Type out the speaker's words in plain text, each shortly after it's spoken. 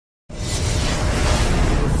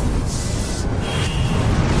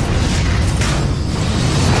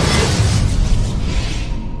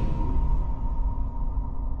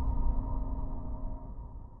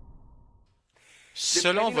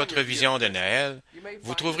Selon votre vision de Noël,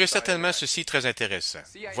 vous trouverez certainement ceci très intéressant.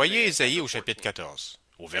 Voyez Ésaïe au chapitre 14.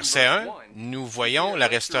 Au verset 1, nous voyons la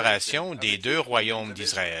restauration des deux royaumes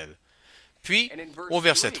d'Israël. Puis, au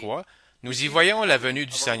verset 3, nous y voyons la venue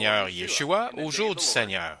du Seigneur Yeshua au jour du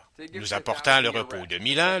Seigneur, nous apportant le repos de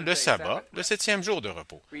 1000 ans, le sabbat, le 7e jour de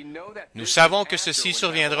repos. Nous savons que ceci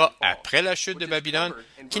surviendra après la chute de Babylone,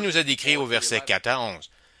 qui nous a décrit au verset 4 à 11.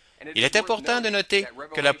 Il est important de noter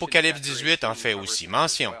que l'Apocalypse 18 en fait aussi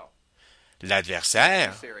mention.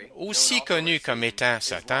 L'adversaire, aussi connu comme étant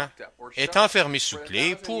Satan, est enfermé sous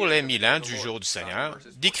clé pour les 1000 ans du jour du Seigneur,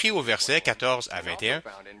 décrit au verset 14 à 21,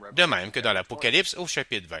 de même que dans l'Apocalypse au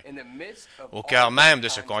chapitre 20. Au cœur même de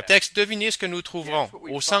ce contexte, devinez ce que nous trouverons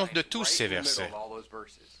au centre de tous ces versets.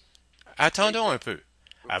 Attendons un peu.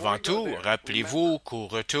 Avant tout, rappelez-vous qu'au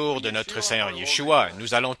retour de notre Seigneur Yeshua,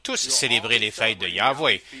 nous allons tous célébrer les fêtes de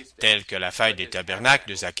Yahweh, telles que la fête des tabernacles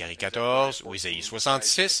de Zacharie 14 ou Ésaïe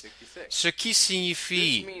 66, ce qui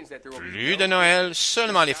signifie plus de Noël,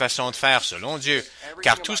 seulement les façons de faire selon Dieu,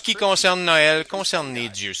 car tout ce qui concerne Noël concerne les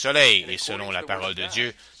dieux soleil, et selon la parole de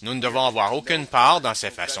Dieu, nous ne devons avoir aucune part dans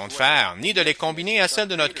ces façons de faire, ni de les combiner à celles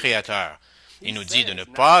de notre Créateur. Il nous dit de ne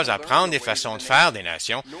pas apprendre des façons de faire des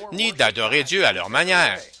nations, ni d'adorer Dieu à leur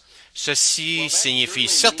manière. Ceci signifie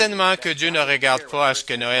certainement que Dieu ne regarde pas à ce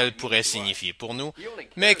que Noël pourrait signifier pour nous,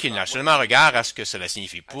 mais qu'il n'a seulement regard à ce que cela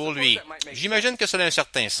signifie pour lui. J'imagine que cela a un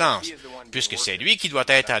certain sens, puisque c'est lui qui doit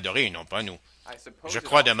être adoré et non pas nous. Je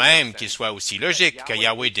crois de même qu'il soit aussi logique que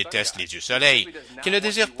Yahweh déteste les dieux soleil, qu'il ne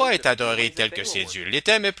désire pas être adoré tel que ses dieux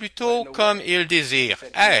l'étaient, mais plutôt comme il désire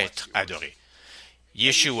être adoré.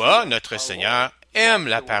 Yeshua, notre Seigneur, aime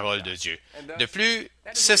la parole de Dieu. De plus,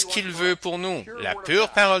 c'est ce qu'il veut pour nous, la pure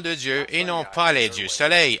parole de Dieu et non pas les dieux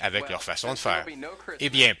soleil avec leur façon de faire. Eh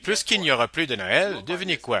bien, puisqu'il n'y aura plus de Noël,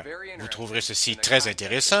 devinez quoi? Vous trouverez ceci très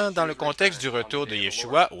intéressant dans le contexte du retour de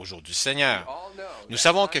Yeshua au jour du Seigneur. Nous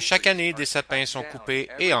savons que chaque année, des sapins sont coupés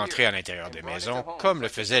et entrés à l'intérieur des maisons, comme le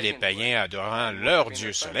faisaient les païens adorant leur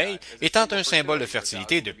dieu soleil, étant un symbole de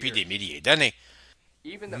fertilité depuis des milliers d'années.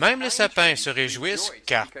 Même les sapins se réjouissent,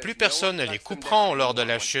 car plus personne ne les couperont lors de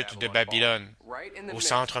la chute de Babylone. Au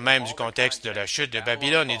centre même du contexte de la chute de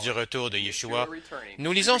Babylone et du retour de Yeshua,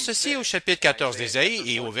 nous lisons ceci au chapitre 14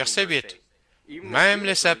 d'Ésaïe et au verset 8. Même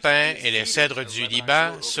les sapins et les cèdres du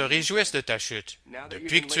Liban se réjouissent de ta chute.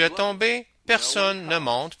 Depuis que tu es tombé, personne ne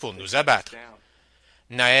monte pour nous abattre.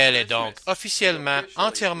 Noël est donc officiellement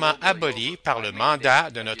entièrement aboli par le mandat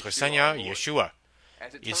de notre Seigneur Yeshua.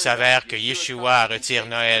 Il s'avère que Yeshua retire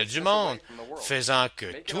Noël du monde, faisant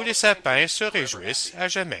que tous les sapins se réjouissent à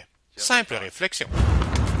jamais. Simple réflexion.